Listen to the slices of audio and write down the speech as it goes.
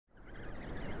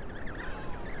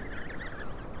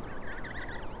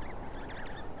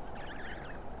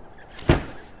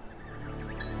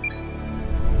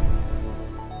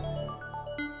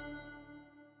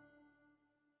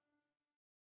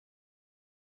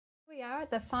We are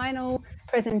at the final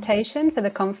presentation for the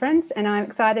conference, and I'm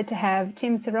excited to have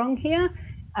Tim Serong here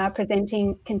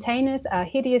presenting Containers are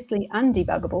hideously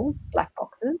undebuggable black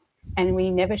boxes, and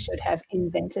we never should have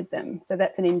invented them. So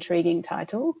that's an intriguing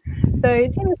title. So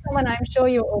Tim is someone I'm sure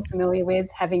you're all familiar with,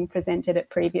 having presented at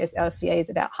previous LCAs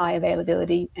about high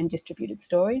availability and distributed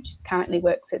storage, currently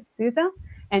works at SUSE.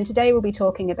 And today we'll be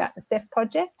talking about the Ceph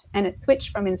project and its switch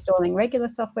from installing regular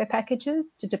software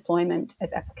packages to deployment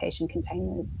as application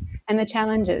containers and the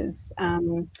challenges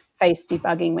faced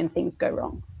debugging when things go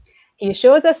wrong. He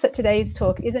assures us that today's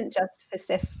talk isn't just for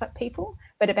Ceph people,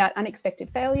 but about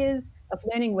unexpected failures, of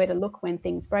learning where to look when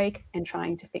things break and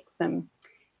trying to fix them.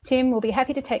 Tim will be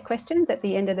happy to take questions at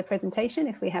the end of the presentation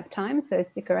if we have time, so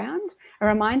stick around. A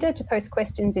reminder to post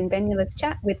questions in Benula's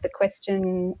chat with the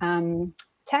question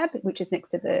tab, which is next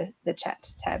to the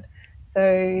chat tab.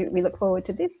 So we look forward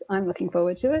to this. I'm looking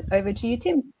forward to it. Over to you,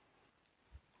 Tim.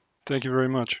 Thank you very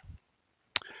much.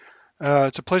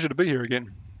 It's a pleasure to be here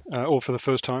again, or for the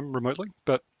first time remotely,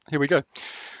 but here we go.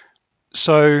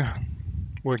 So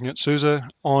working at SUSE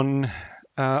on,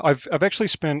 I've actually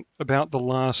spent about the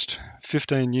last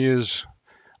 15 years,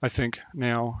 I think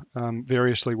now,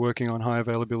 variously working on high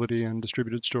availability and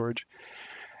distributed storage.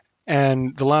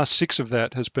 And the last 6 of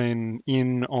that has been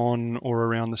in, on, or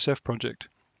around the Ceph project.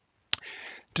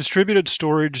 Distributed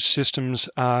storage systems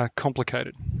are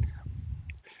complicated.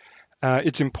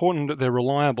 It's important that they're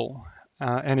reliable,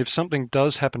 and if something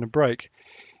does happen to break,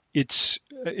 it's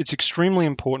extremely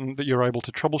important that you're able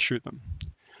to troubleshoot them.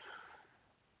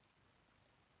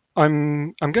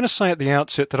 I'm going to say at the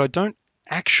outset that I don't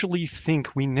actually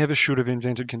think we never should have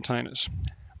invented containers,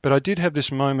 but I did have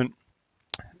this moment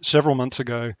several months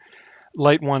ago,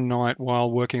 late one night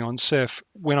while working on Ceph,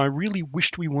 when I really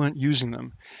wished we weren't using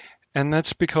them. And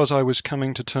that's because I was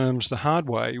coming to terms the hard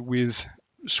way with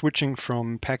switching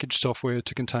from packaged software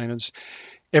to containers.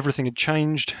 Everything had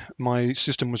changed, my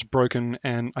system was broken,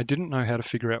 and I didn't know how to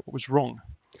figure out what was wrong.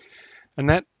 And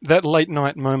that late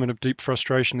night moment of deep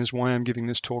frustration is why I'm giving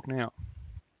this talk now.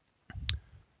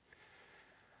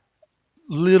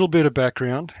 Little bit of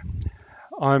background.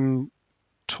 I'm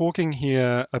talking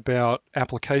here about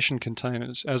application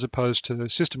containers as opposed to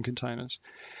system containers.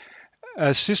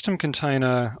 A system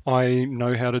container I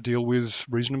know how to deal with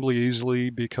reasonably easily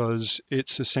because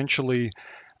it's essentially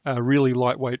a really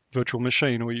lightweight virtual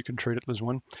machine, or you can treat it as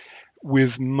one,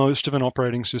 with most of an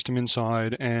operating system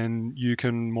inside, and you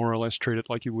can more or less treat it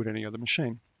like you would any other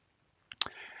machine.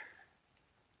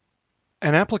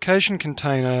 An application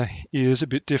container is a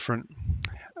bit different.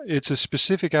 It's a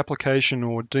specific application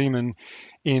or daemon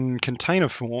in container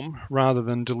form rather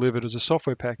than delivered as a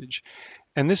software package.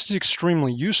 And this is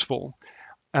extremely useful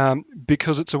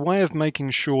because it's a way of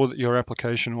making sure that your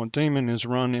application or daemon is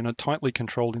run in a tightly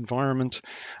controlled environment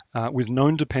with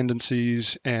known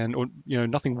dependencies and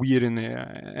nothing weird in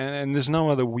there. And there's no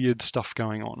other weird stuff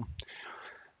going on.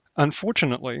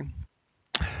 Unfortunately,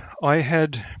 I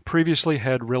had previously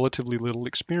had relatively little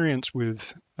experience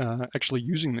with actually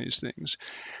using these things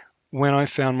when I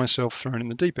found myself thrown in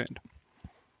the deep end.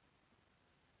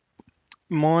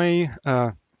 My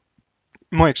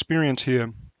experience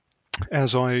here,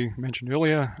 as I mentioned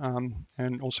earlier,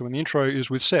 and also in the intro,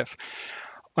 is with Ceph.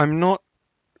 I'm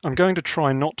going to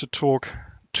try not to talk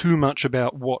too much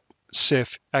about what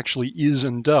Ceph actually is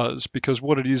and does, because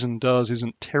what it is and does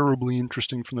isn't terribly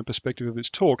interesting from the perspective of this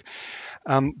talk.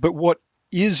 But what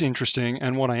is interesting,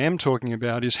 and what I am talking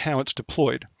about, is how it's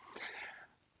deployed.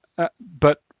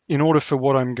 But in order for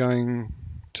what I'm going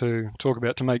to talk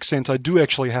about to make sense, I do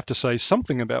actually have to say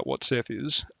something about what Ceph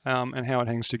is and how it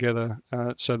hangs together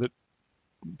so that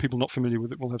people not familiar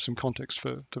with it will have some context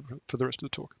for the rest of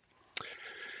the talk.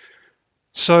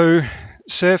 So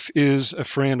Ceph is a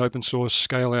free and open source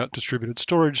scale-out distributed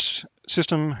storage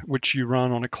system which you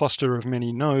run on a cluster of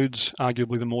many nodes,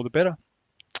 arguably the more the better.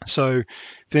 So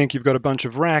think you've got a bunch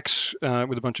of racks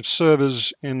with a bunch of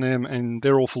servers in them, and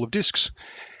they're all full of disks.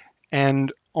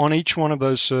 And on each one of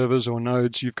those servers or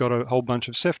nodes, you've got a whole bunch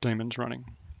of Ceph daemons running.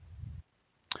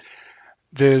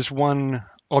 There's one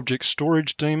object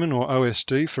storage daemon or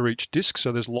OSD for each disk,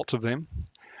 so there's lots of them.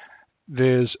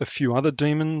 There's a few other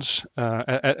daemons.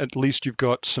 At least you've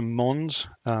got some mons,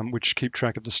 which keep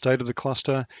track of the state of the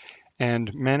cluster,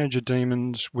 and manager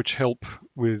daemons, which help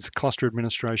with cluster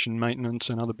administration, maintenance,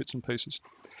 and other bits and pieces.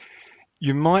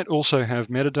 You might also have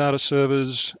metadata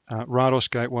servers, RADOS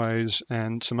gateways,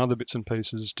 and some other bits and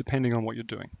pieces, depending on what you're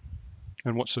doing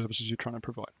and what services you're trying to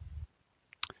provide.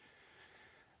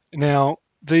 Now,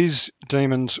 these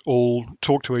daemons all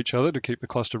talk to each other to keep the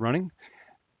cluster running.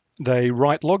 They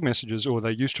write log messages, or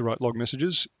they used to write log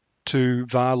messages. to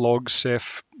var log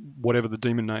ceph, whatever the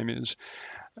daemon name is.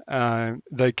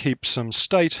 They keep some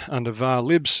state under var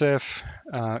lib ceph,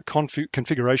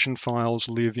 configuration files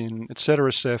live in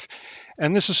etc ceph,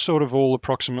 and this is sort of all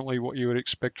approximately what you would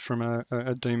expect from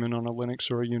a daemon on a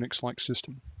Linux or a Unix-like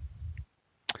system.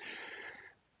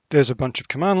 There's a bunch of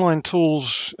command line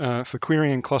tools for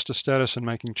querying cluster status and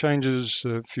making changes.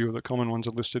 A few of the common ones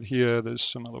are listed here. There's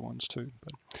some other ones too.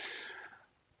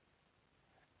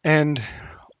 And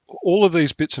all of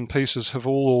these bits and pieces have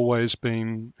always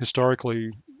been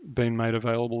historically been made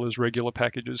available as regular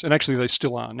packages, and actually they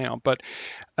still are now. But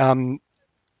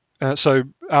so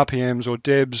RPMs or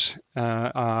debs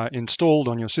are installed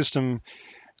on your system.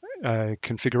 A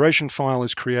configuration file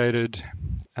is created.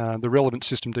 The relevant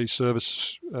systemd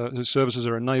services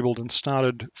are enabled and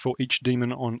started for each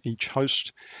daemon on each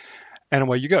host, and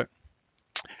away you go.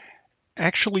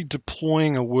 Actually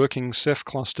deploying a working Ceph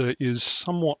cluster is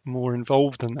somewhat more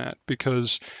involved than that,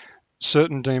 because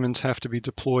certain daemons have to be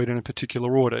deployed in a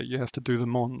particular order. You have to do the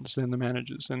mons, then the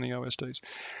managers, then the OSDs,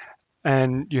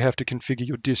 and you have to configure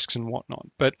your disks and whatnot.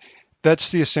 But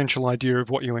that's the essential idea of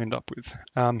what you end up with.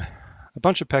 A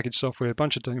bunch of package software, a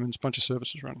bunch of daemons, a bunch of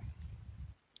services running.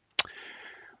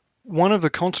 One of the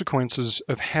consequences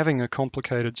of having a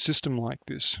complicated system like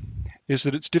this is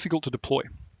that it's difficult to deploy.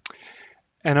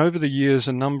 And over the years,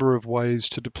 a number of ways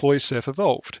to deploy Ceph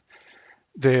evolved.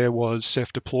 There was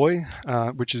Ceph deploy,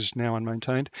 which is now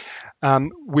unmaintained,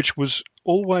 which was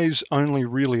always only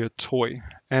really a toy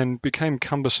and became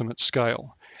cumbersome at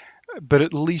scale. But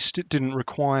at least it didn't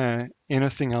require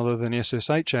anything other than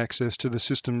SSH access to the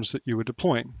systems that you were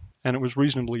deploying, and it was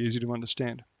reasonably easy to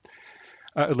understand,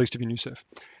 at least if you knew Ceph.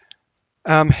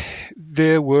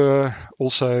 There were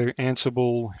also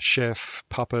Ansible, Chef,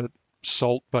 Puppet,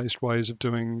 Salt-based ways of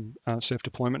doing Ceph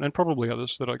deployment, and probably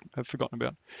others that I have forgotten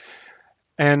about.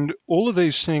 And all of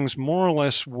these things more or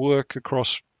less work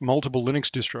across multiple Linux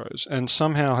distros, and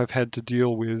somehow have had to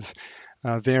deal with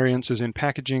variances in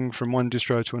packaging from one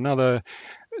distro to another.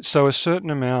 So a certain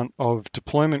amount of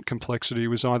deployment complexity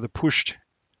was either pushed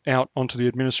out onto the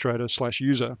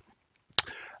administrator/user,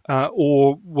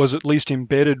 or was at least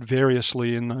embedded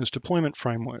variously in those deployment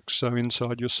frameworks, so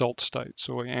inside your Salt states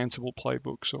or Ansible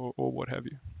playbooks or what have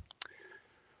you.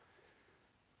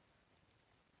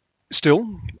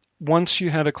 Still, once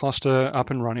you had a cluster up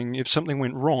and running, if something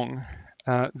went wrong,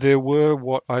 there were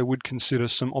what I would consider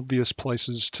some obvious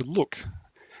places to look.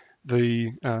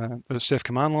 The Ceph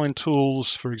command line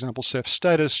tools, for example, Ceph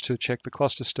status to check the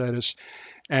cluster status.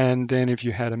 And then if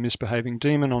you had a misbehaving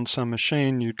daemon on some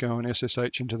machine, you'd go and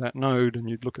SSH into that node and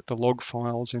you'd look at the log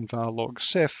files in var log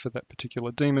Ceph for that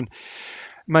particular daemon.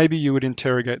 Maybe you would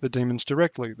interrogate the daemons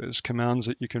directly. There's commands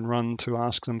that you can run to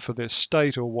ask them for their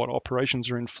state or what operations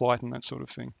are in flight and that sort of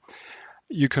thing.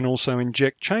 You can also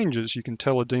inject changes. You can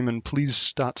tell a daemon, please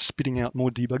start spitting out more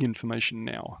debug information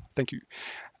now. Thank you.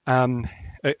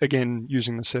 Again,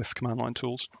 using the Ceph command line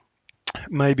tools.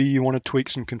 Maybe you want to tweak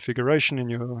some configuration in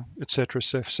your etc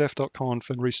ceph.conf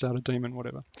and restart a daemon,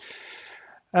 whatever.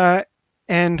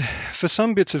 And for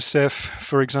some bits of Ceph,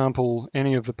 for example,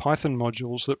 any of the Python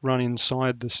modules that run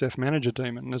inside the Ceph manager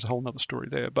daemon, there's a whole other story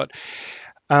there, but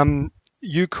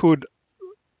you could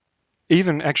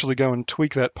even actually go and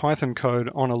tweak that Python code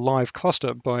on a live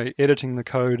cluster by editing the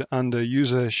code under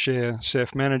user share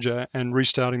Ceph manager and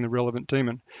restarting the relevant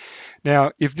daemon.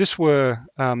 Now, if this were,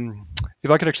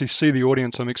 if I could actually see the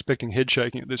audience, I'm expecting head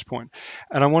shaking at this point.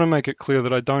 And I want to make it clear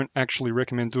that I don't actually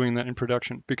recommend doing that in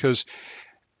production, because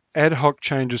ad hoc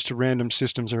changes to random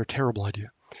systems are a terrible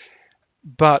idea.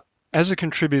 But as a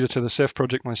contributor to the Ceph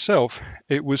project myself,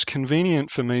 it was convenient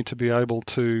for me to be able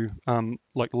to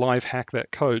like live hack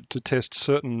that code to test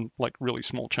certain like really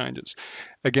small changes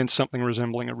against something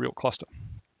resembling a real cluster.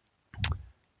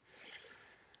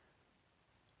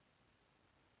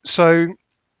 So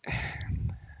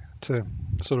to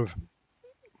sort of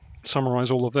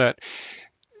summarize all of that,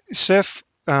 Ceph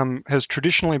has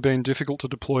traditionally been difficult to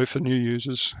deploy for new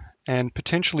users and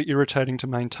potentially irritating to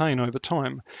maintain over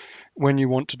time when you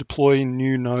want to deploy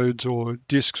new nodes or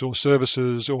disks or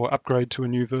services or upgrade to a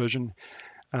new version.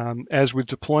 As with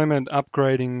deployment,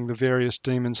 upgrading the various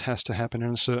daemons has to happen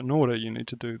in a certain order. You need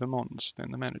to do the mons,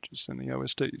 then the managers, then the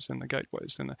OSDs, then the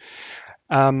gateways, then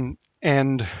the,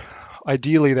 and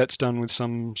ideally that's done with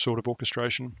some sort of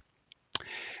orchestration.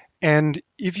 And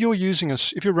if you're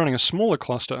running a smaller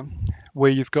cluster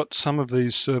where you've got some of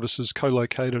these services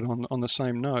co-located on the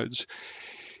same nodes,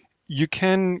 you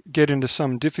can get into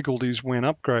some difficulties when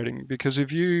upgrading, because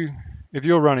if you're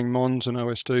running mons and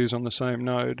OSDs on the same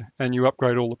node and you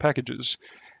upgrade all the packages,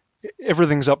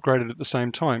 everything's upgraded at the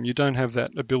same time. You don't have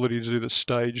that ability to do the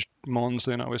staged mons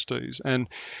then OSDs, and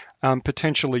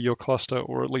potentially your cluster,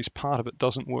 or at least part of it,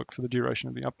 doesn't work for the duration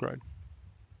of the upgrade.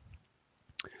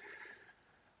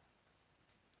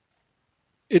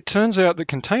 It turns out that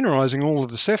containerizing all of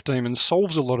the Ceph daemons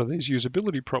solves a lot of these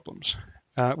usability problems,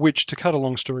 which, to cut a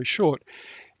long story short,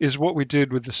 is what we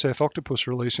did with the Ceph Octopus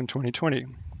release in 2020.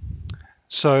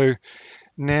 So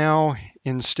now,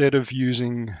 instead of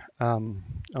using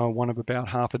one of about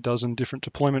half a dozen different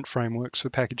deployment frameworks for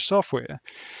packaged software,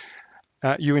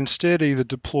 you instead either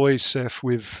deploy Ceph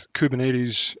with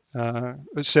Kubernetes,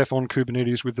 Ceph on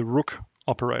Kubernetes with the Rook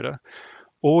operator,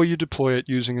 or you deploy it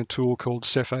using a tool called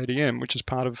Ceph ADM, which is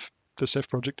part of the Ceph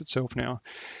project itself now,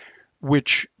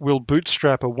 which will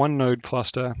bootstrap a one-node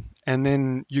cluster, and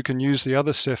then you can use the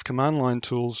other Ceph command line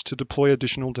tools to deploy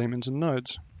additional daemons and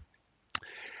nodes.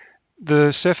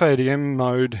 The Ceph ADM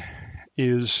mode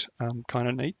is kind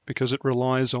of neat because it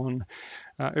relies on,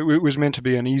 it was meant to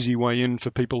be an easy way in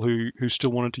for people who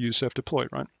still wanted to use Ceph deploy,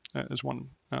 right, as one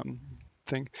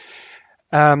thing.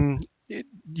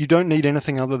 You don't need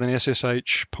anything other than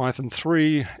SSH, Python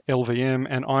 3, LVM,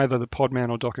 and either the Podman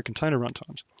or Docker container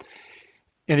runtimes.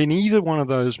 And in either one of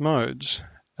those modes,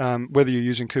 whether you're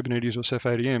using Kubernetes or Ceph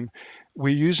ADM,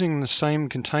 we're using the same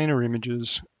container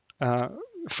images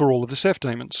for all of the Ceph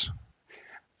daemons.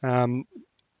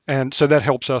 And so that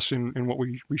helps us in what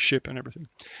we ship and everything.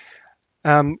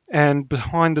 And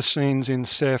behind the scenes in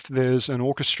Ceph, there's an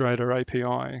orchestrator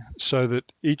API so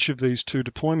that each of these two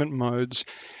deployment modes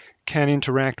can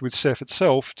interact with Ceph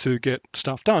itself to get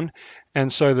stuff done,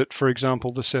 and so that, for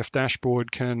example, the Ceph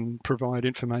dashboard can provide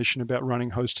information about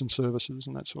running hosts and services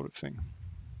and that sort of thing.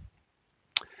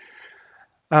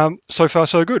 So far,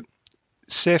 so good.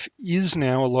 Ceph is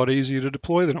now a lot easier to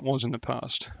deploy than it was in the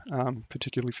past,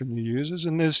 particularly for new users,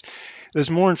 and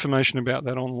there's more information about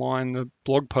that online. The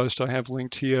blog post I have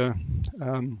linked here,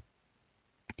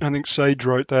 I think Sage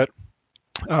wrote that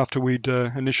after we'd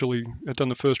initially done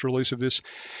the first release of this.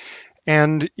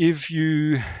 And if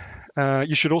you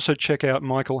should also check out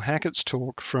Michael Hackett's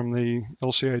talk from the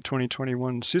LCA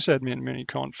 2021 sysadmin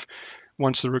mini-conf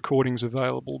once the recording's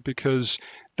available, because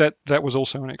that was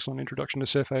also an excellent introduction to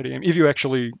Ceph ADM, if you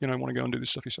actually want to go and do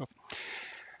this stuff yourself.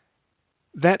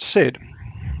 That said,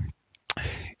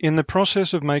 in the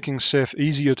process of making Ceph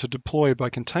easier to deploy by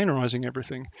containerizing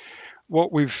everything,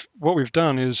 what we've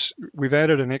done is we've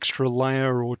added an extra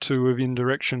layer or two of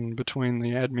indirection between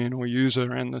the admin or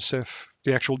user and the Ceph,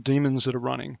 the actual daemons that are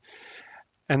running.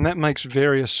 And that makes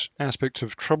various aspects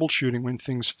of troubleshooting when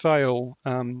things fail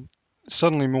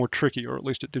suddenly more tricky, or at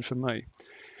least it did for me.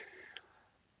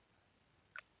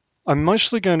 I'm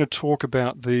mostly going to talk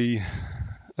about the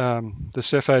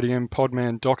Ceph ADM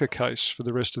Podman Docker case for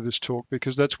the rest of this talk,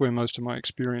 because that's where most of my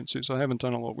experience is. I haven't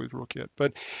done a lot with Rook yet,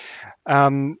 but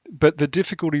the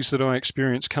difficulties that I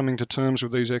experience coming to terms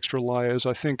with these extra layers,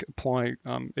 I think, apply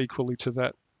equally to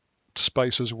that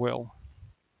space as well.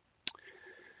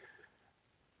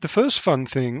 The first fun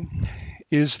thing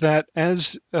is that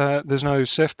as there's no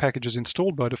Ceph packages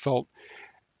installed by default,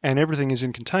 and everything is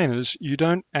in containers, you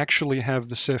don't actually have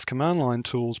the Ceph command line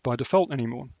tools by default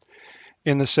anymore.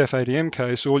 In the Ceph ADM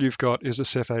case, all you've got is a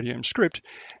Ceph ADM script,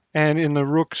 and in the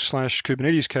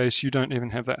Rook/Kubernetes case, you don't even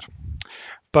have that.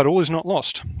 But all is not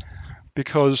lost,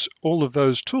 because all of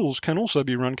those tools can also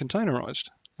be run containerized,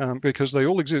 because they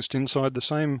all exist inside the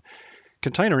same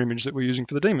container image that we're using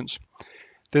for the daemons.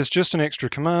 There's just an extra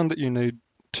command that you need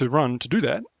to run to do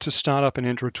that, to start up and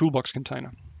enter a toolbox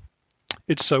container.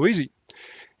 It's so easy.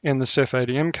 In the Ceph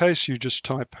ADM case, you just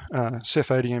type Ceph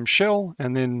ADM shell,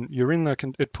 and then you're in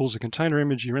it pulls the container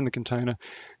image, you're in the container,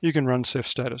 you can run Ceph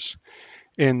status.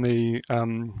 In the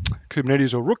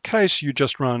Kubernetes or Rook case, you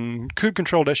just run kube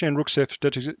control-n rook ceph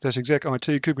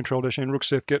 -exec it kube control-n rook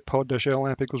ceph get pod-l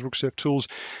app equals rook ceph tools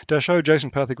 -o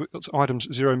JSON path equals items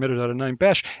 0 metadata name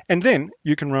bash, and then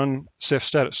you can run Ceph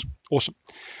status. Awesome.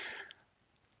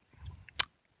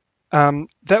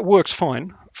 That works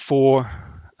fine for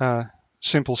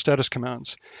simple status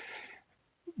commands.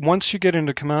 Once you get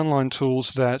into command line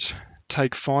tools that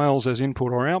take files as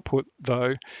input or output,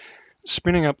 though,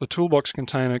 spinning up the toolbox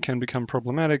container can become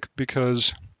problematic,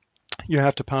 because you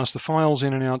have to pass the files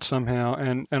in and out somehow,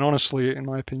 and honestly, in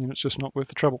my opinion, it's just not worth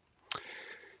the trouble.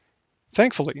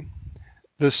 Thankfully,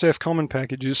 the Ceph common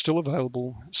package is still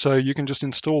available, so you can just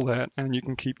install that and you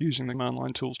can keep using the command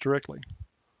line tools directly.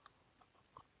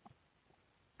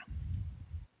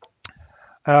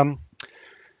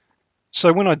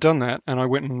 So when I'd done that, and I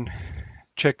went and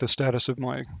checked the status of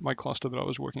my cluster that I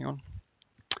was working on,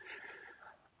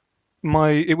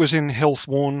 it was in health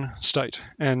worn state,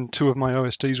 and 2 of my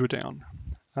OSDs were down.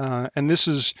 And this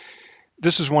is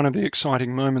one of the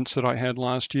exciting moments that I had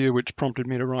last year, which prompted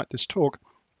me to write this talk.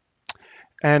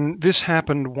 And this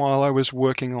happened while I was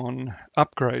working on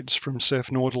upgrades from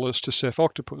Ceph Nautilus to Ceph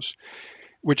Octopus,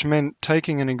 which meant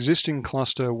taking an existing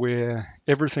cluster where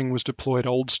everything was deployed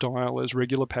old style as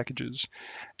regular packages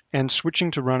and switching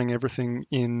to running everything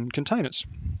in containers.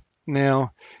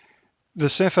 Now, the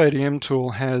Ceph ADM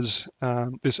tool has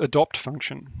this adopt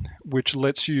function, which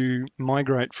lets you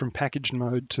migrate from packaged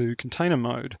mode to container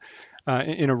mode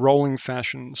in a rolling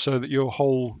fashion so that your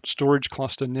whole storage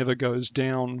cluster never goes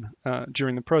down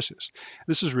during the process.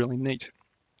 This is really neat.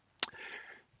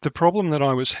 The problem that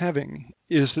I was having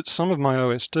is that some of my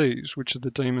OSDs, which are the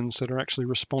daemons that are actually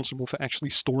responsible for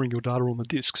actually storing your data on the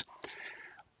disks,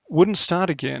 wouldn't start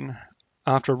again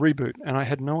after a reboot, and I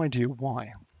had no idea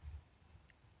why.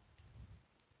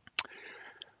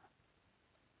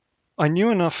 I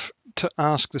knew enough to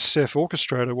ask the Ceph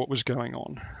orchestrator what was going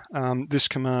on. This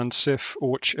command, Ceph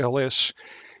orch ls,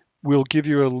 will give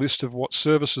you a list of what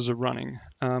services are running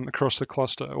across the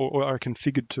cluster or are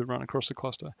configured to run across the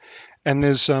cluster. And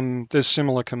there's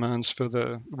similar commands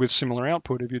with similar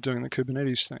output if you're doing the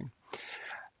Kubernetes thing.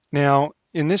 Now,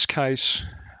 in this case,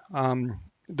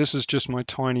 this is just my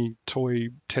tiny toy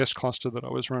test cluster that I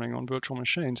was running on virtual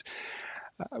machines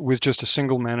with just a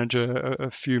single manager,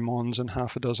 a few mons, and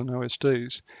half a dozen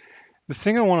OSDs. The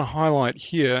thing I want to highlight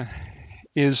here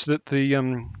is that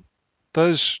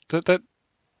that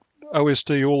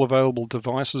OSD all available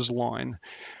devices line,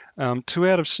 2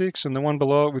 out of 6, and the one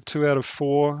below it with 2 out of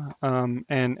 4,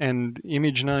 and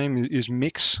image name is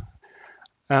mix.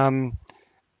 That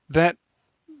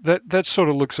sort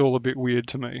of looks all a bit weird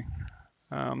to me.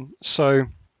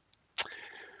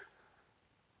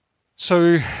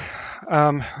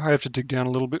 I have to dig down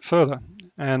a little bit further,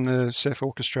 and the Ceph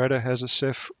orchestrator has a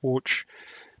Ceph orch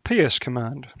ps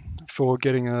command for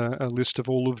getting a list of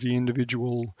all of the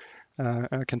individual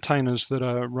containers that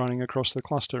are running across the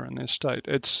cluster in their state.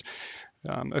 It's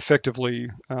effectively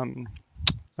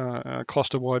a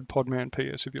cluster-wide Podman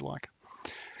PS, if you like.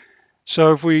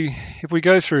 So if we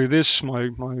go through this, my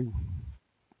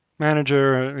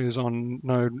manager is on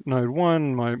node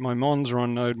 1, my mons are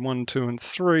on node 1, 2, and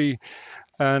 3,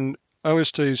 and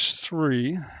OSDs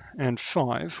 3 and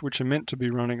 5, which are meant to be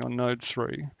running on node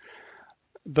 3,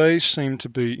 they seem to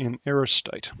be in error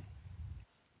state.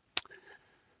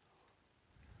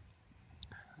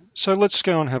 So let's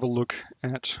go and have a look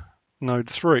at node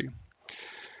 3.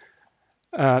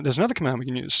 There's another command we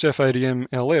can use, Ceph ADM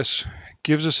ls,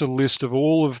 gives us a list of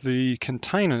all of the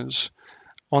containers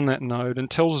on that node and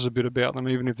tells us a bit about them,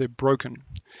 even if they're broken.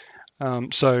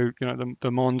 So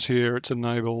the mons here, it's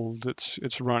enabled,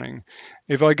 it's running.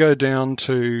 If I go down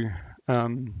to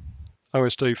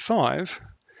OSD 5,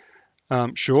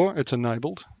 sure, it's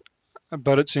enabled,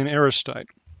 but it's in error state.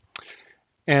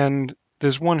 And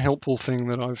there's one helpful thing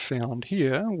that I've found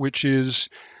here, which is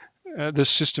the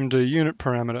systemd unit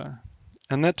parameter.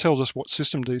 And that tells us what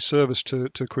systemd service to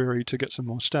query to get some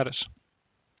more status.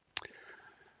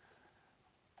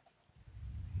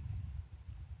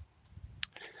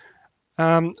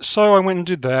 So I went and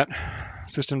did that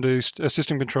system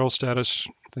control status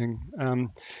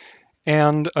thing,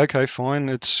 and okay, fine,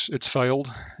 it's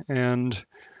failed, and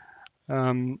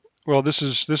well, this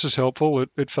is helpful.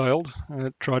 It failed.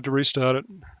 It tried to restart it,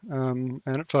 and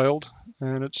it failed,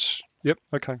 and it's yep,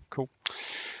 okay, cool.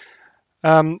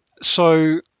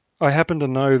 So I happen to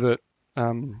know that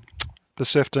the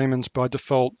Ceph daemons by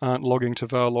default aren't logging to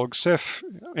varlog Ceph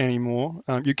anymore.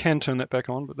 You can turn that back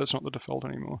on, but that's not the default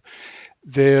anymore.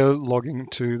 They're logging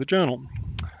to the journal.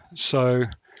 So,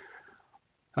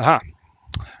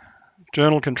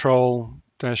 journal control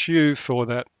 -u for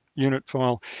that unit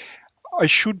file. I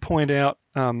should point out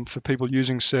for people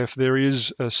using Ceph, there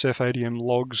is a Ceph ADM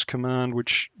logs command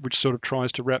which sort of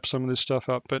tries to wrap some of this stuff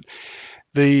up, but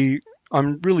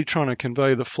I'm really trying to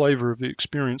convey the flavor of the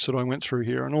experience that I went through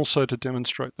here, and also to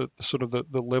demonstrate the sort of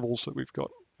the levels that we've got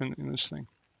in this thing.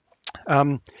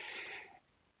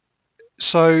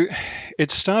 So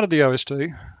it started the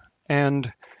OSD,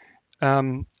 and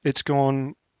it's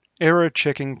gone error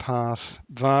checking path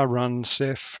var run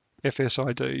ceph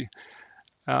fsid,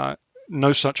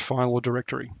 no such file or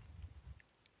directory.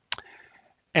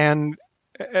 And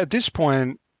at this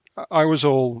point, I was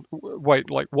all, wait,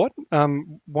 like what?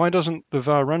 Why doesn't the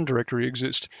var run directory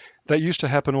exist? That used to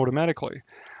happen automatically.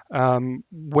 When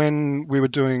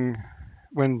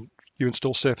you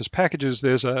install Ceph as packages,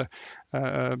 there's a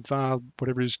var,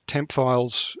 whatever it is, temp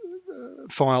files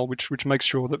file, which makes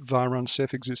sure that var run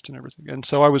Ceph exists and everything. And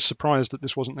so I was surprised that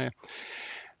this wasn't there.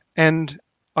 And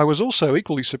I was also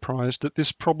equally surprised that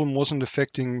this problem wasn't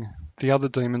affecting the other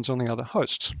daemons on the other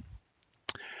hosts.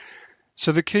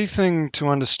 So the key thing to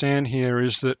understand here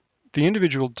is that the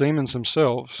individual daemons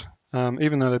themselves,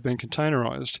 even though they've been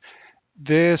containerized,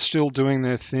 they're still doing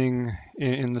their thing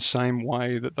in the same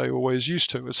way that they always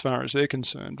used to, as far as they're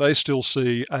concerned. They still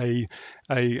see a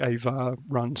var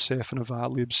run Ceph and a var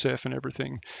lib Ceph and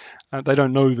everything. They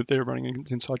don't know that they're running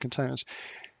inside containers.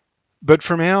 But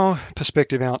from our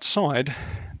perspective outside,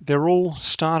 they're all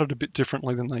started a bit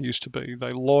differently than they used to be.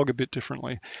 They log a bit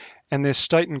differently, and their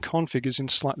state and config is in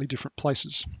slightly different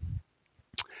places.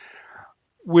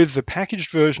 With the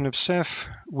packaged version of Ceph,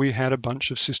 we had a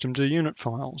bunch of systemd unit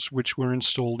files, which were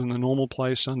installed in the normal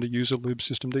place under user lib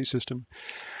systemd system.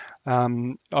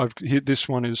 This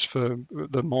one is for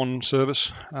the mon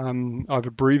service. I've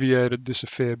abbreviated this a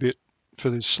fair bit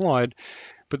for this slide,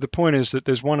 but the point is that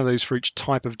there's one of these for each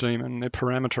type of daemon. They're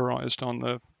parameterized on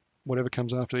the whatever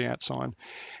comes after the @ sign.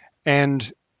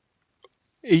 And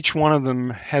each one of them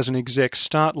has an exec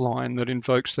start line that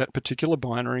invokes that particular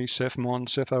binary, Ceph mon,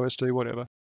 Ceph OSD, whatever.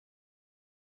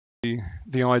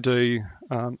 The ID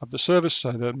of the service,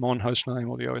 so the mon host name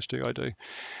or the OSD ID.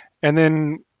 And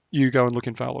then you go and look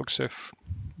in var log Ceph,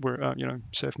 where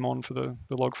Ceph mon for the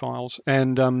log files.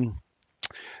 And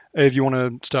if you want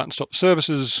to start and stop the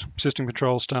services, system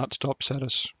control, start, stop,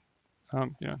 status,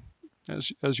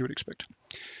 as you would expect.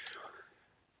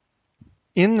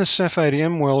 In the Ceph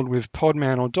ADM world with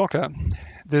Podman or Docker,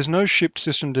 there's no shipped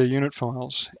systemd unit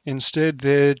files. Instead,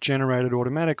 they're generated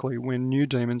automatically when new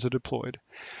daemons are deployed.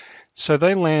 So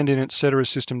they land in etc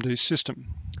systemd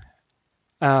system.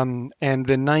 And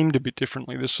they're named a bit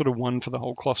differently. There's sort of one for the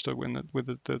whole cluster with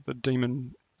the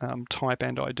daemon type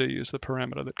and ID is the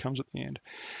parameter that comes at the end.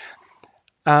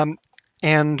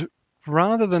 And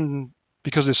rather than,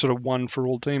 because there's sort of one for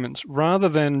all daemons, rather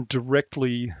than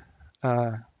directly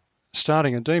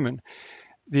starting a daemon,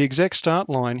 the exec start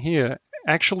line here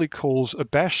actually calls a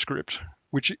bash script,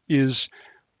 which is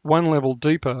one level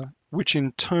deeper, which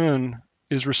in turn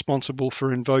is responsible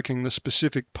for invoking the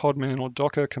specific Podman or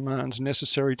Docker commands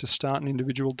necessary to start an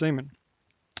individual daemon.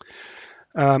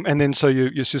 And then so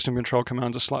your system control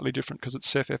commands are slightly different because it's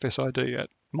Ceph fsid at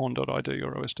mon.id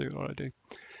or osd.id.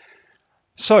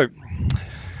 So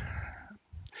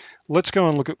let's go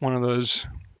and look at one of those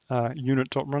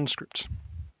unit.run scripts.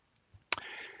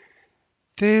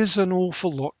 There's an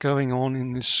awful lot going on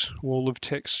in this wall of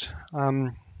text.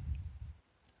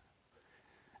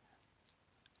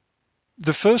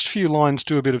 The first few lines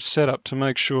do a bit of setup to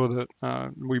make sure that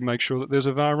we make sure that there's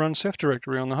a var run Ceph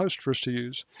directory on the host for us to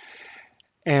use.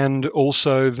 And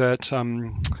also that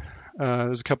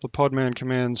there's a couple of Podman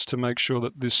commands to make sure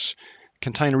that this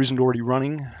container isn't already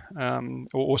running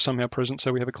or somehow present,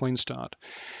 so we have a clean start.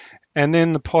 And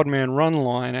then the Podman run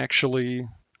line actually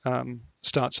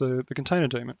starts the container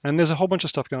daemon. And there's a whole bunch of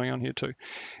stuff going on here too.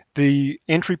 The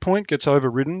entry point gets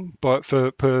overridden per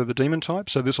the daemon type.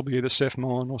 So this will be either Ceph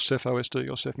mon or Ceph OSD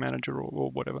or Ceph manager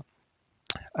or whatever.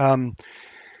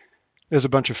 There's a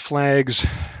bunch of flags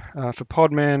for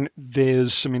Podman.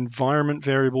 There's some environment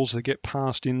variables that get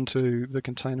passed into the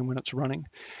container when it's running.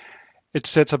 It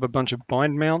sets up a bunch of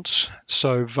bind mounts.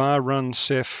 So var run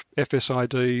Ceph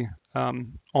fsid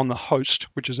on the host,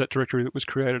 which is that directory that was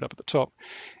created up at the top,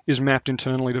 is mapped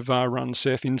internally to var run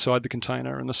Ceph inside the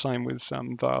container, and the same with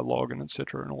var log and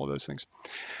etc. and all of those things.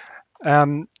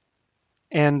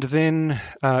 And then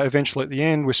eventually at the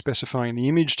end, we're specifying the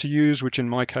image to use, which in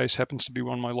my case happens to be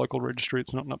on my local registry.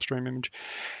 It's not an upstream image.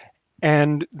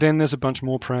 And then there's a bunch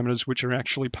more parameters which are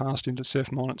actually passed into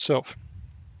Ceph mon itself.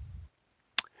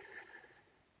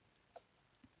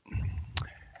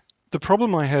 The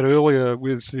problem I had earlier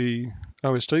with the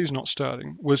OSDs not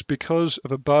starting was because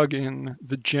of a bug in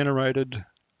the generated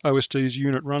OSD's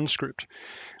unit run script,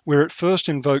 where it first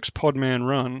invokes Podman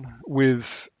run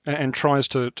with and tries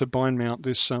to bind mount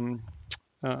this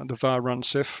the var run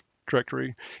Ceph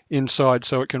directory inside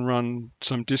so it can run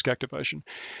some disk activation.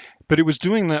 But it was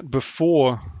doing that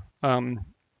before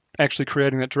actually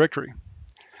creating that directory,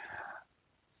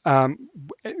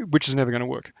 which is never going to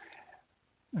work.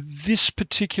 This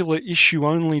particular issue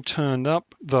only turned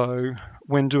up, though,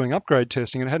 when doing upgrade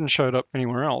testing. It hadn't showed up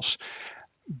anywhere else,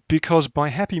 because by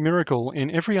happy miracle,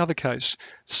 in every other case,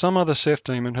 some other Ceph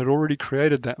daemon had already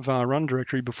created that var run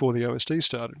directory before the OSD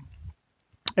started.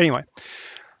 Anyway,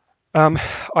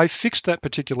 I fixed that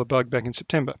particular bug back in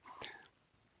September.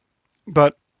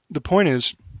 But the point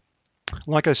is,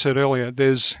 like I said earlier,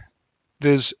 there's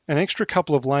an extra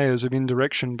couple of layers of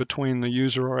indirection between the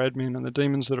user or admin and the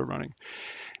daemons that are running.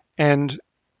 And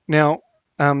now,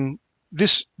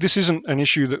 this isn't an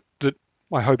issue that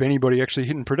I hope anybody actually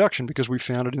hit in production because we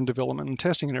found it in development and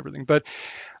testing and everything. But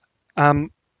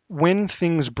when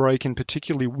things break in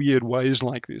particularly weird ways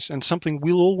like this, and something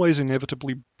will always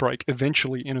inevitably break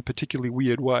eventually in a particularly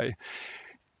weird way,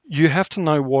 you have to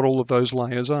know what all of those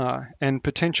layers are and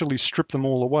potentially strip them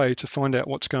all away to find out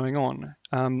what's going on,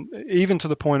 even to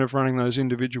the point of running those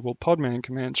individual Podman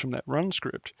commands from that run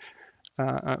script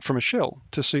from a shell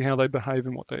to see how they behave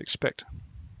and what they expect.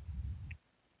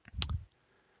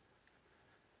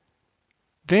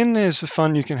 Then there's the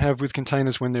fun you can have with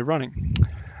containers when they're running.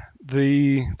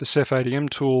 The Ceph ADM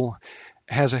tool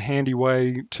has a handy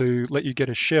way to let you get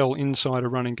a shell inside a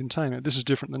running container. This is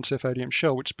different than Ceph ADM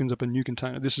shell, which spins up a new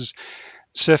container. This is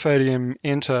Ceph ADM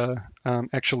enter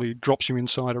actually drops you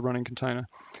inside a running container.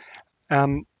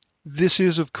 This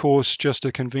is, of course, just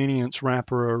a convenience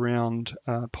wrapper around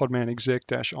Podman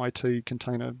exec-it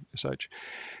container sh.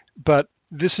 But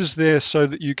this is there so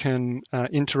that you can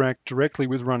interact directly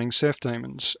with running Ceph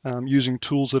daemons using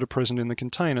tools that are present in the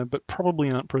container, but probably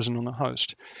aren't present on the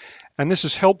host. And this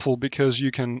is helpful because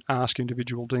you can ask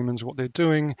individual daemons what they're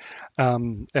doing.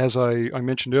 As I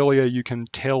mentioned earlier, you can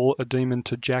tell a daemon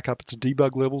to jack up its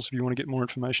debug levels if you want to get more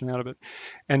information out of it.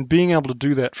 And being able to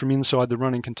do that from inside the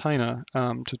running container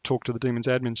to talk to the daemon's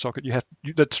admin socket,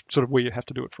 that's sort of where you have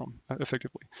to do it from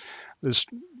effectively.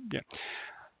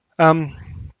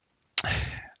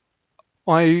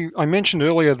 I mentioned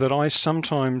earlier that I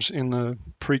sometimes in the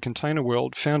pre-container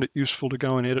world found it useful to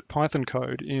go and edit Python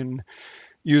code in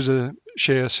user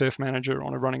share Ceph manager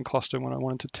on a running cluster when I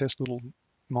wanted to test little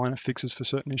minor fixes for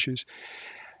certain issues.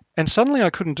 And suddenly I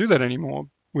couldn't do that anymore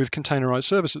with containerized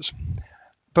services.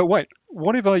 But wait,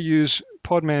 what if I use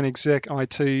Podman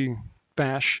exec-it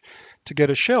bash to get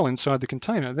a shell inside the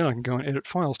container? Then I can go and edit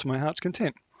files to my heart's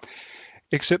content.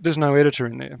 Except there's no editor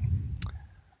in there,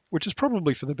 which is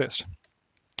probably for the best.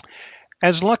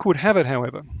 As luck would have it,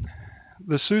 however,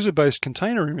 the SUSE-based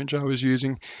container image I was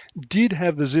using did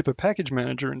have the zipper package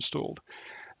manager installed.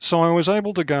 So I was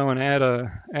able to go and add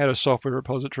a software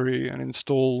repository and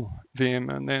install Vim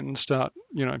and then start,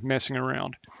 messing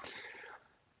around.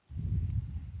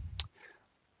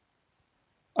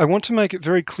 I want to make it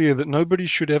very clear that nobody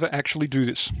should ever actually do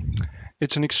this.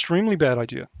 It's an extremely bad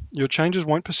idea. Your changes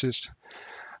won't persist.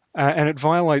 And it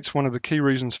violates one of the key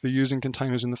reasons for using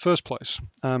containers in the first place,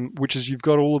 which is you've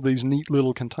got all of these neat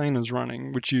little containers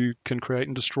running, which you can create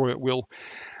and destroy at will,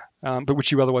 but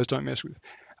which you otherwise don't mess with.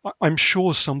 I'm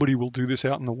sure somebody will do this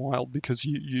out in the wild because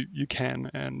you can,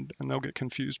 and they'll get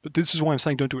confused. But this is why I'm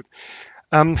saying don't do it.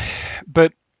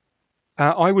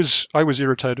 I was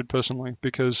irritated personally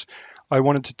because I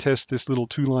wanted to test this little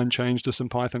 2-line change to some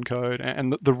Python code,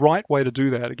 and the right way to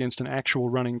do that against an actual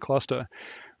running cluster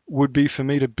would be for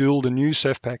me to build a new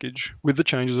Ceph package with the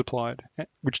changes applied,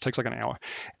 which takes like an hour,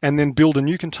 and then build a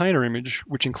new container image,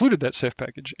 which included that Ceph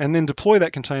package, and then deploy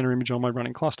that container image on my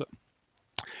running cluster.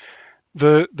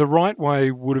 The right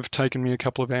way would have taken me a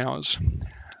couple of hours.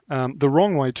 The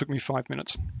wrong way took me 5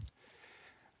 minutes.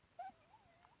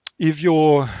 If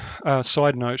you're,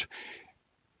 side note,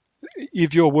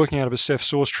 if you're working out of a Ceph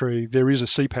source tree, there is a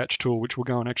cpatch tool which will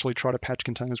go and actually try to patch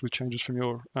containers with changes from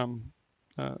your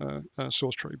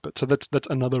source tree. But so that's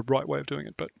another right way of doing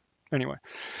it. But anyway,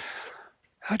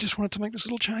 I just wanted to make this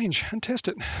little change and test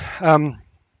it.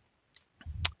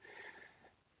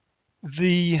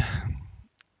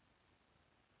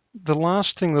 The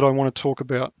last thing that I want to talk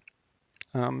about,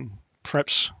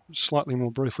 perhaps slightly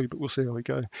more briefly, but we'll see how we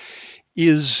go,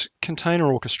 is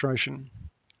container orchestration.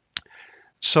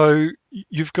 So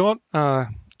you've got a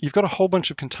whole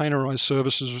bunch of containerized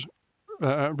services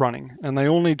running, and they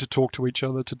all need to talk to each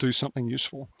other to do something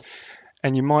useful.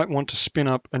 And you might want to spin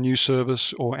up a new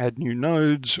service or add new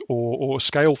nodes or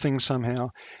scale things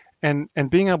somehow. And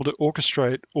being able to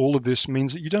orchestrate all of this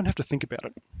means that you don't have to think about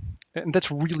it. And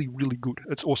that's really, really good.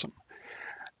 It's awesome.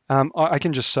 I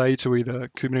can just say to either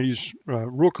Kubernetes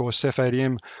Rook or Ceph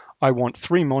ADM, I want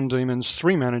 3 mon daemons,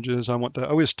 3 managers. I want the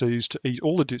OSDs to eat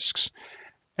all the disks.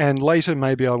 And later,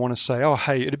 maybe I want to say, oh,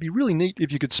 hey, it'd be really neat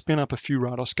if you could spin up a few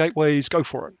RADOS gateways, go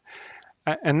for it.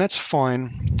 And that's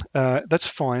fine. That's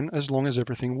fine as long as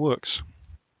everything works.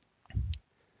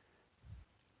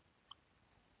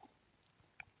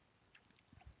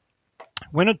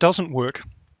 When it doesn't work,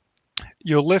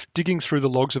 you're left digging through the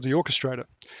logs of the orchestrator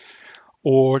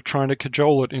or trying to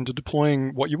cajole it into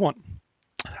deploying what you want.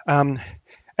 And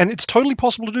it's totally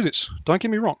possible to do this. Don't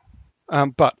get me wrong.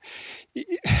 But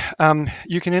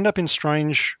you can end up in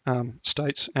strange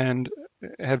states and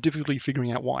have difficulty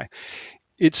figuring out why.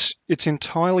 it's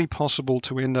entirely possible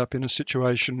to end up in a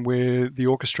situation where the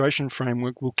orchestration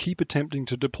framework will keep attempting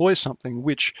to deploy something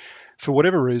which, for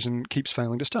whatever reason, keeps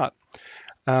failing to start.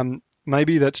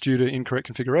 Maybe that's due to incorrect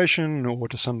configuration or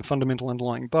to some fundamental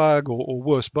underlying bug or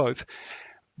worse, both.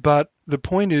 But the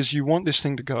point is you want this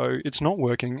thing to go, it's not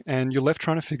working, and you're left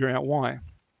trying to figure out why.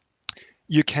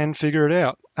 You can figure it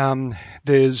out.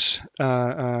 There's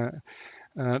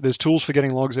tools for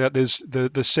getting logs out. There's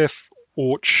the Ceph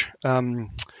Orch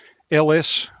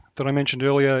LS that I mentioned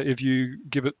earlier. If you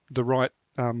give it the right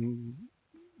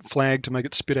flag to make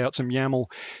it spit out some YAML,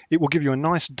 it will give you a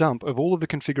nice dump of all of the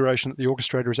configuration that the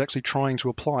orchestrator is actually trying to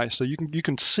apply. So you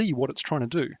can see what it's trying to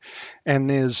do. And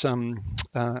there's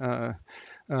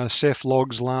Ceph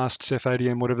logs last, Ceph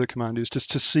ADM, whatever the command is,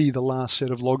 just to see the last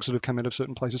set of logs that have come out of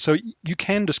certain places. So you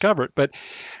can discover it, but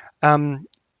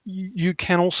you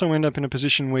can also end up in a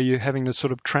position where you're having to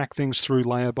sort of track things through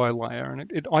layer by layer,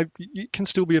 and it can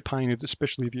still be a pain,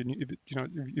 especially if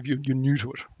you're new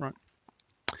to it, right?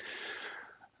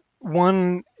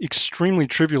 One extremely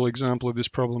trivial example of this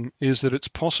problem is that it's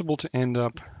possible to end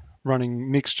up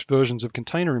running mixed versions of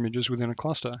container images within a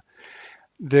cluster.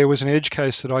 There was an edge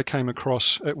case that I came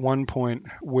across at one point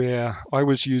where I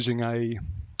was using a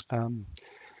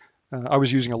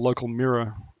local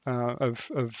mirror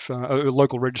of a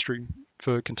local registry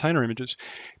for container images,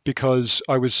 because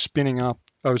I was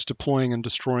deploying and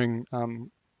destroying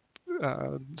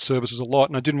services a lot,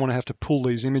 and I didn't want to have to pull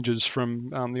these images from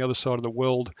the other side of the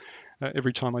world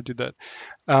every time I did that.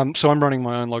 So I'm running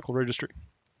my own local registry.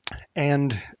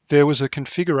 And there was a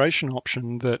configuration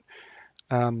option that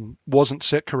wasn't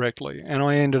set correctly, and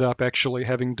I ended up actually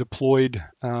having deployed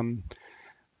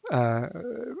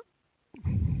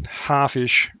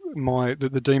half-ish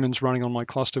the daemons running on my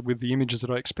cluster with the images that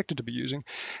I expected to be using,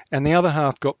 and the other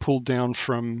half got pulled down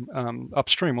from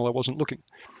upstream while I wasn't looking.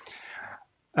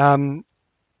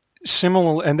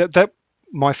 Similar, and that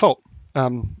my fault,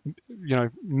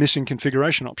 missing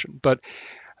configuration option. But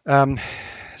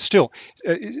still,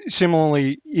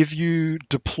 similarly, if you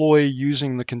deploy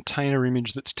using the container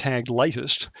image that's tagged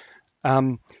latest,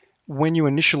 when you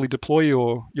initially deploy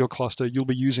your cluster, you'll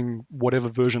be using whatever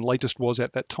version latest was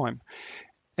at that time.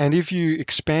 And if you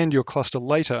expand your cluster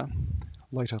latest,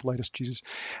 Jesus,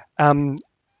 and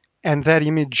that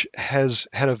image has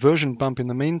had a version bump in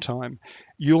the meantime,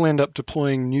 you'll end up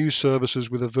deploying new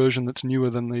services with a version that's newer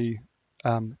than the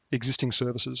existing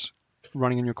services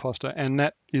running in your cluster, and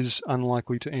that is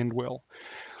unlikely to end well.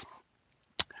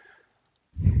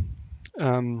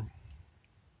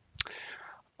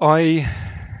 I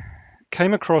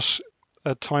came across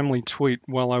a timely tweet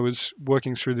while I was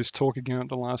working through this talk again at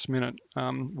the last minute,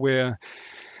 where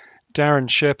Darren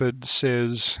Shepherd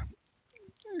says,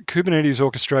 Kubernetes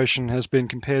orchestration has been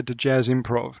compared to jazz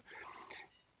improv.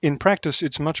 In practice,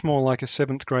 it's much more like a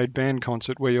 7th grade band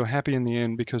concert where you're happy in the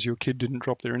end because your kid didn't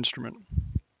drop their instrument.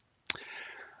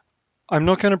 I'm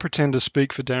not going to pretend to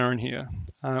speak for Darren here.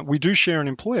 We do share an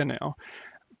employer now,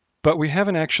 but we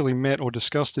haven't actually met or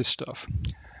discussed this stuff.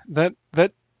 That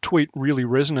tweet really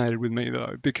resonated with me,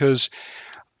 though, because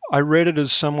I read it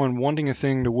as someone wanting a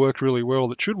thing to work really well,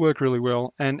 that should work really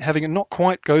well, and having it not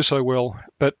quite go so well,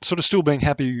 but sort of still being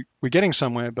happy we're getting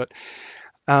somewhere, but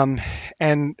and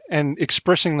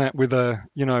expressing that with a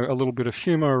little bit of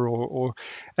humor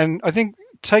and I think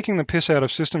taking the piss out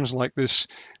of systems like this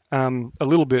a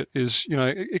little bit is,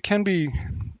 it can be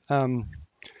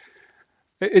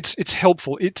it's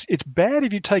helpful. It's bad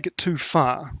if you take it too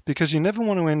far, because you never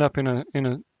want to end up in a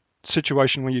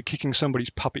situation where you're kicking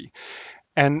somebody's puppy.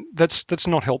 And that's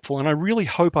not helpful. And I really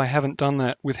hope I haven't done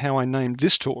that with how I named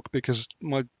this talk, because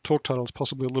my talk title is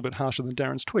possibly a little bit harsher than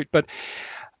Darren's tweet. But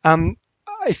I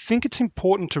think it's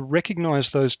important to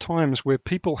recognize those times where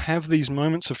people have these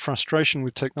moments of frustration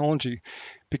with technology,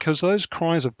 because those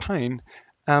cries of pain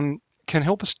can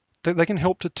help us. They can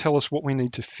help to tell us what we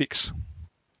need to fix.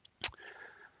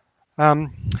 I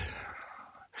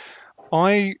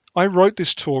wrote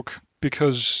this talk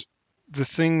because the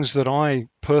things that I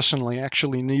personally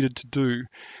actually needed to do,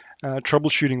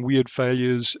 troubleshooting weird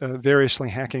failures, variously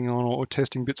hacking on or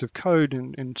testing bits of code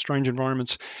in strange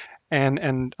environments,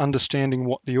 and understanding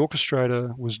what the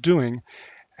orchestrator was doing,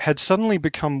 had suddenly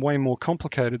become way more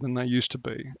complicated than they used to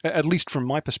be, at least from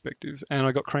my perspective, and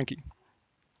I got cranky.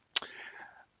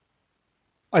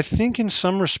 I think in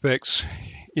some respects,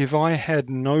 if I had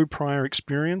no prior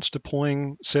experience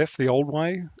deploying Ceph the old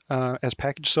way as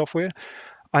packaged software,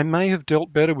 I may have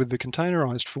dealt better with the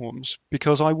containerized forms,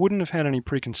 because I wouldn't have had any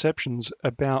preconceptions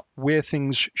about where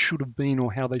things should have been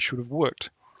or how they should have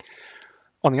worked.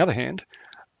 On the other hand,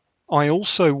 I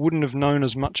also wouldn't have known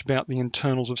as much about the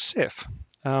internals of Ceph.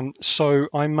 So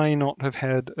I may not have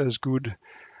had as good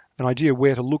an idea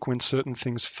where to look when certain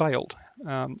things failed.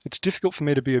 It's difficult for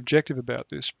me to be objective about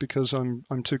this because I'm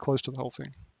too close to the whole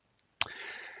thing.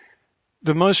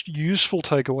 The most useful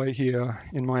takeaway here,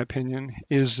 in my opinion,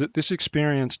 is that this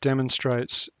experience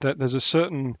demonstrates that there's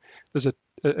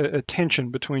a tension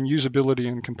between usability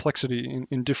and complexity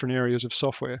in different areas of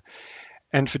software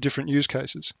and for different use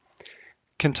cases.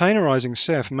 Containerizing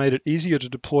Ceph made it easier to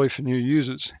deploy for new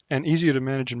users and easier to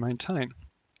manage and maintain.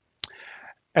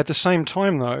 At the same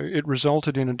time, though, it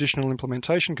resulted in additional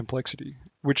implementation complexity,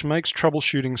 which makes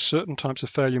troubleshooting certain types of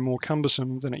failure more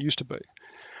cumbersome than it used to be.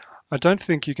 I don't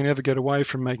think you can ever get away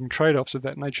from making trade-offs of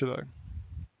that nature, though.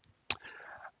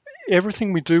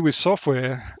 Everything we do with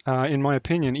software, in my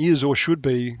opinion, is or should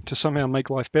be to somehow make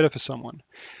life better for someone.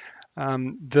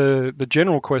 The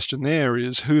general question there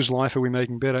is, whose life are we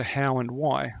making better, how and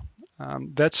why?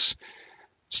 That's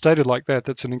stated like that.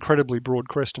 That's an incredibly broad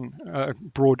question,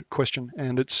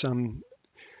 and it's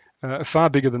far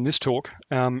bigger than this talk,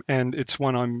 and it's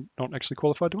one I'm not actually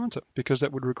qualified to answer because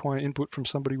that would require input from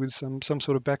somebody with some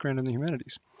sort of background in the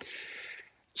humanities.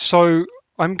 So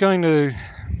I'm going to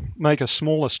make a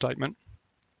smaller statement,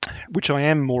 which I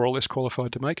am more or less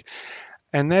qualified to make,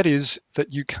 and that is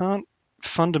that you can't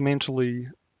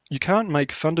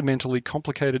make fundamentally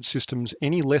complicated systems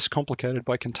any less complicated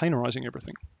by containerizing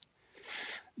everything.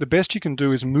 The best you can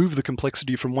do is move the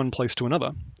complexity from one place to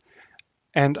another,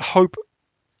 and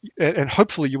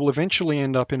hopefully you will eventually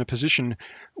end up in a position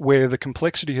where the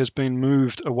complexity has been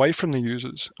moved away from the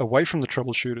users, away from the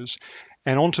troubleshooters,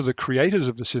 and onto the creators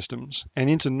of the systems, and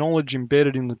into knowledge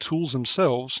embedded in the tools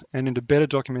themselves, and into better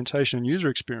documentation and user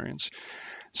experience,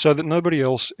 so that nobody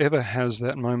else ever has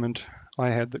that moment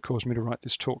I had that caused me to write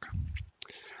this talk.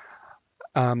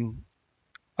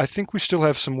 I think we still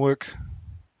have some work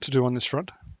to do on this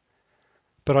front,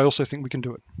 but I also think we can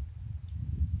do it.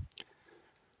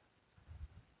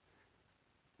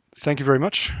 Thank you very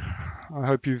much. I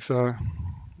hope you've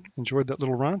enjoyed that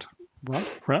little rant.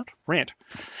 That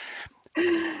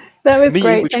was Me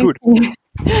great. English Thank good. you.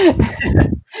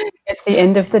 It's the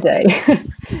end of the day.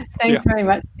 Thanks very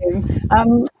much, Tim.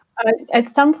 At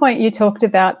some point, you talked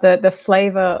about the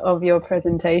flavour of your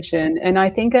presentation, and I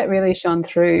think it really shone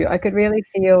through. I could really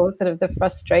feel sort of the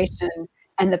frustration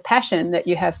and the passion that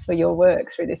you have for your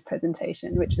work through this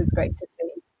presentation, which was great to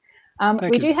see.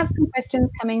 We do have some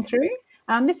questions coming through.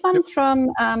 This one's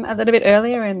from a little bit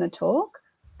earlier in the talk.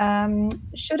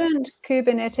 Shouldn't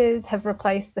Kubernetes have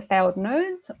replaced the failed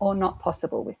nodes or not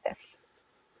possible with Ceph?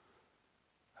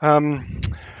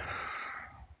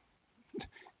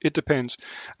 It depends.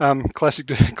 Classic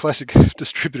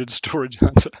distributed storage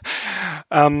answer.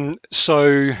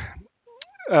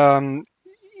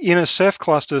 In a Ceph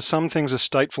cluster, some things are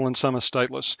stateful and some are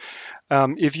stateless.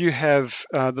 If you have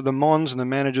the mons and the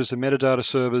managers, the metadata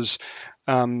servers,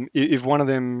 if one of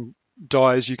them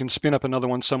dies, you can spin up another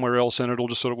one somewhere else and it all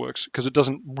just sort of works because it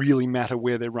doesn't really matter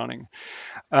where they're running.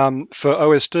 For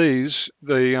OSDs,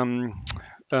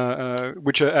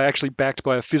 which are actually backed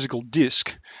by a physical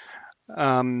disk,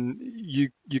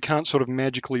 you can't sort of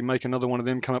magically make another one of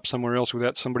them come up somewhere else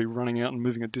without somebody running out and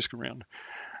moving a disk around.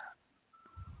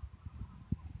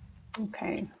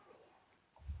 Okay,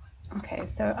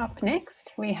 so up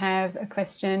next we have a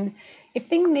question. If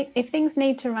things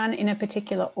need to run in a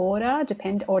particular order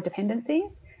or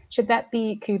dependencies, should that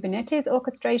be Kubernetes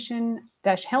orchestration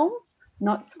 -Helm,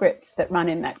 not scripts that run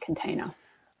in that container?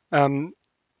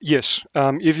 Yes,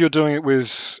 if you're doing it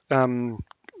with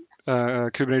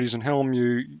Kubernetes and Helm,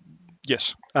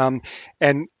 yes. And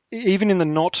even in the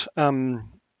not,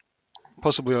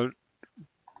 possibly I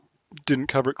didn't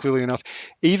cover it clearly enough,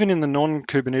 even in the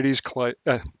non-Kubernetes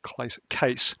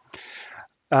case,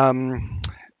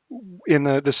 in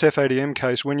the Ceph ADM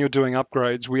case, when you're doing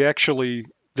upgrades,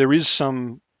 there is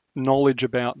some knowledge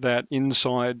about that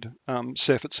inside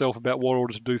Ceph itself about what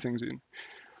order to do things in.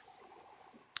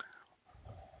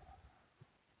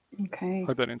 Okay.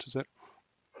 Hope that answers that.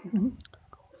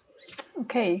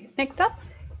 Okay, next up,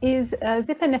 is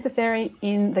zipper necessary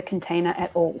in the container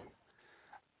at all?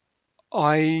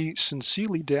 I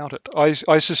sincerely doubt it.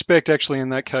 I suspect actually in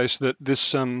that case that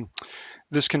this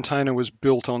container was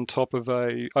built on top of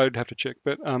I'd have to check,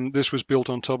 but this was built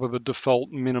on top of a default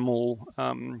minimal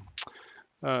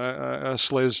a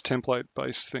SLES template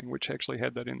based thing, which actually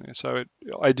had that in there. So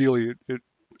ideally, you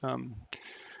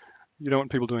don't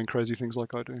want people doing crazy things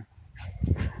like I do.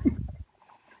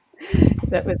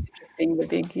 That was interesting. The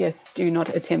big yes, do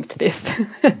not attempt this.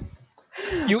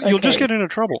 You'll just get into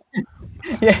trouble.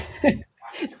 Yeah,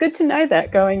 it's good to know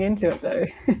that going into it though.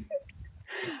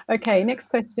 Okay, next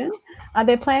question. Are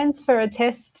there plans for a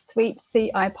test suite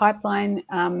CI pipeline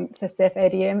for Ceph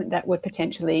ADM that would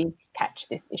potentially catch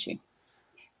this issue?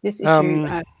 This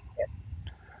issue.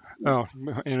 Oh,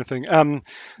 anything.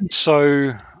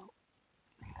 So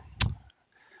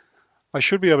I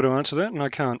should be able to answer that, and I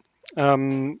can't.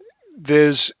 I'm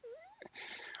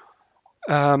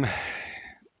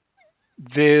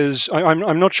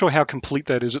not sure how complete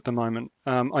that is at the moment.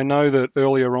 I know that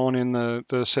earlier on in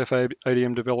the Ceph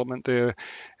ADM development, there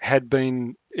had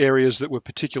been areas that were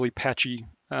particularly patchy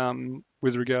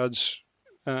with regards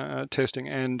testing,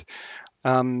 and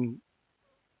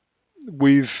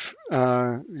we've,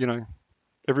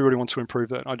 everybody wants to improve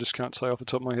that. I just can't say off the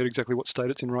top of my head exactly what state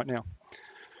it's in right now.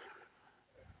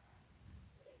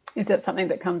 Is that something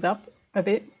that comes up a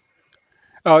bit?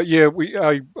 Yeah,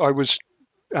 I was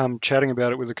chatting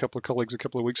about it with a couple of colleagues a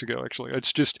couple of weeks ago. Actually,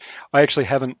 it's just I actually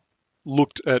haven't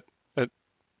looked at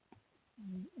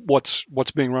what's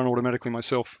being run automatically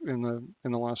myself in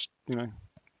the last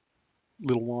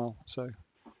little while. So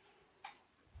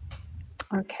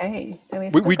okay, so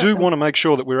we do want to make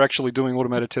sure that we're actually doing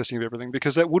automated testing of everything,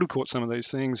 because that would have caught some of these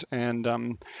things, and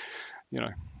yeah.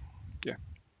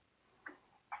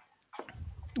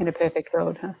 In a perfect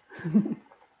world, huh?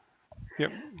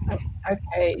 Yep.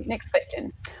 Okay, next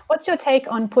question. What's your take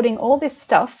on putting all this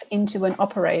stuff into an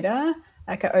operator,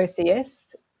 like an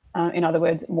OCS? In other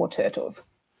words, more turtles.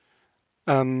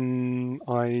 I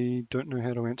don't know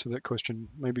how to answer that question.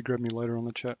 Maybe grab me later on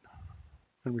the chat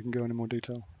and we can go into more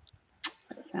detail.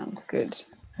 That sounds good.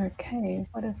 Okay,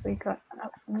 what have we got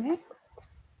up next?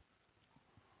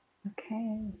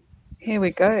 Okay, here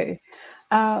we go.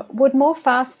 Would more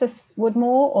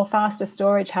or faster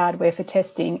storage hardware for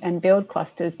testing and build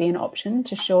clusters be an option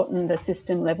to shorten the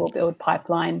system level build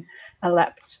pipeline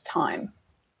elapsed time?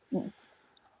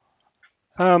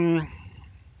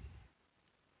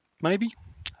 Maybe.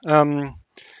 If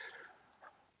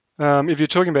you're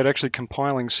talking about actually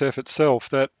compiling Ceph itself,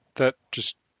 that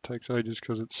just takes ages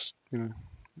because it's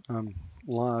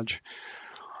large.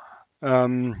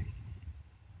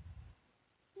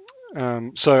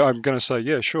 So I'm going to say,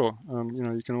 yeah, sure.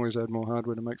 You can always add more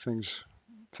hardware to make things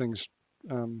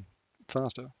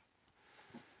faster.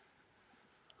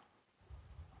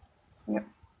 Yep.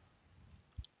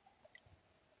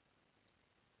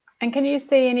 And can you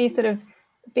see any sort of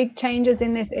big changes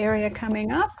in this area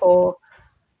coming up, or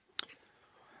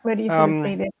where do you sort of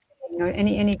see there?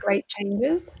 Any great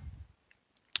changes?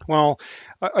 Well,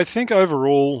 I think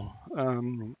overall,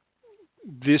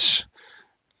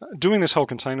 doing this whole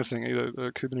container thing,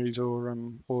 either Kubernetes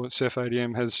or Ceph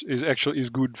ADM, is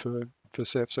good for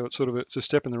Ceph. So it's a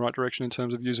step in the right direction in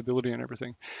terms of usability and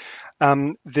everything.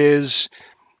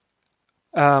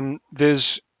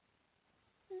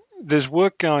 There's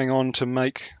work going on to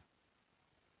make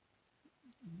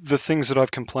the things that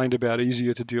I've complained about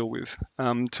easier to deal with,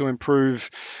 to improve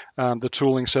the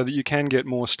tooling so that you can get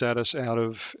more status out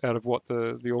of what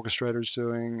the orchestrator is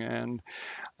doing,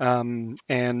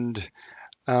 and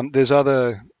there's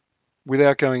other,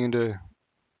 without going into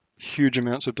huge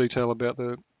amounts of detail about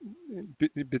the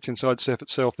bits inside Ceph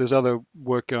itself, there's other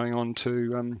work going on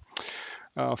to,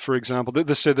 for example,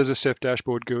 there's a Ceph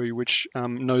dashboard GUI which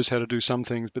knows how to do some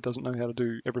things but doesn't know how to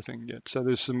do everything yet. So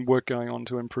there's some work going on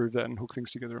to improve that and hook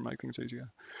things together and make things easier.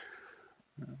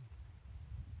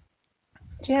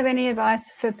 Do you have any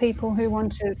advice for people who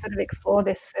want to sort of explore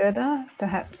this further,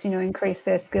 perhaps, increase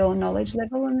their skill and knowledge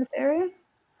level in this area?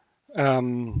 Do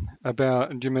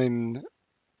you mean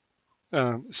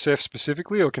Ceph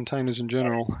specifically or containers in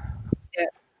general? Yeah.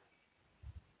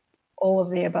 All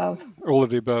of the above. All of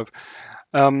the above.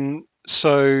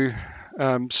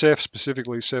 Ceph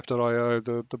specifically, Ceph.io,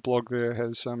 the blog there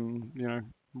has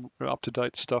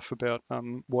up-to-date stuff about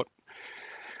what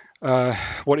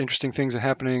interesting things are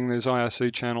happening. There's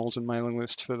IRC channels and mailing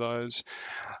lists for those.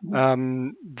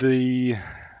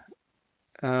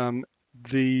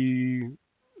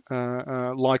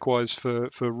 Likewise for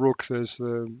Rook, there's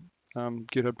the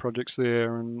GitHub projects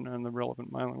there and the relevant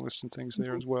mailing lists and things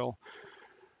there as well.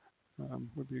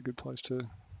 Would be a good place to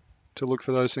look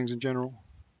for those things in general.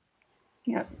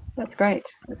 Yeah, that's great.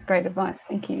 That's great advice.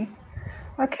 Thank you.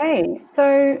 Okay,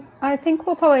 so I think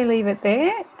we'll probably leave it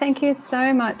there. Thank you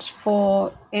so much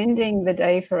for ending the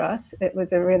day for us. It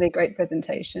was a really great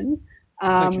presentation.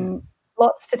 Thank you.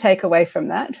 Lots to take away from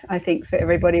that. I think for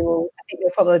everybody, I think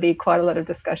there'll probably be quite a lot of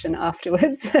discussion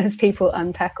afterwards as people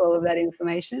unpack all of that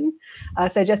information.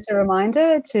 So just a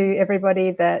reminder to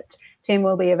everybody that Tim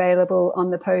will be available on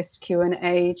the post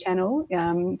Q&A channel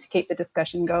to keep the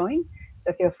discussion going.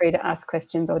 So feel free to ask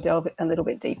questions or delve a little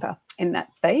bit deeper in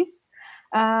that space.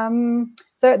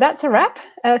 So that's a wrap.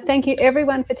 Thank you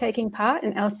everyone for taking part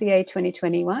in LCA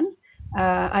 2021.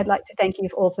 I'd like to thank you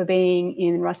all for being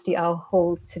in Rusty Owl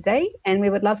Hall today, and we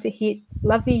would love for you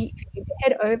to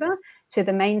head over to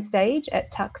the main stage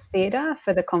at Tux Theatre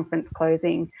for the conference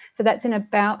closing. So that's in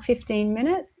about 15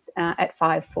 minutes at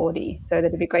 5:40. So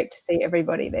that'd be great to see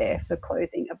everybody there for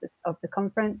closing of the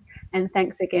conference. And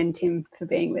thanks again, Tim, for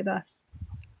being with us.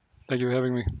 Thank you for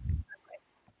having me.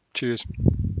 Cheers.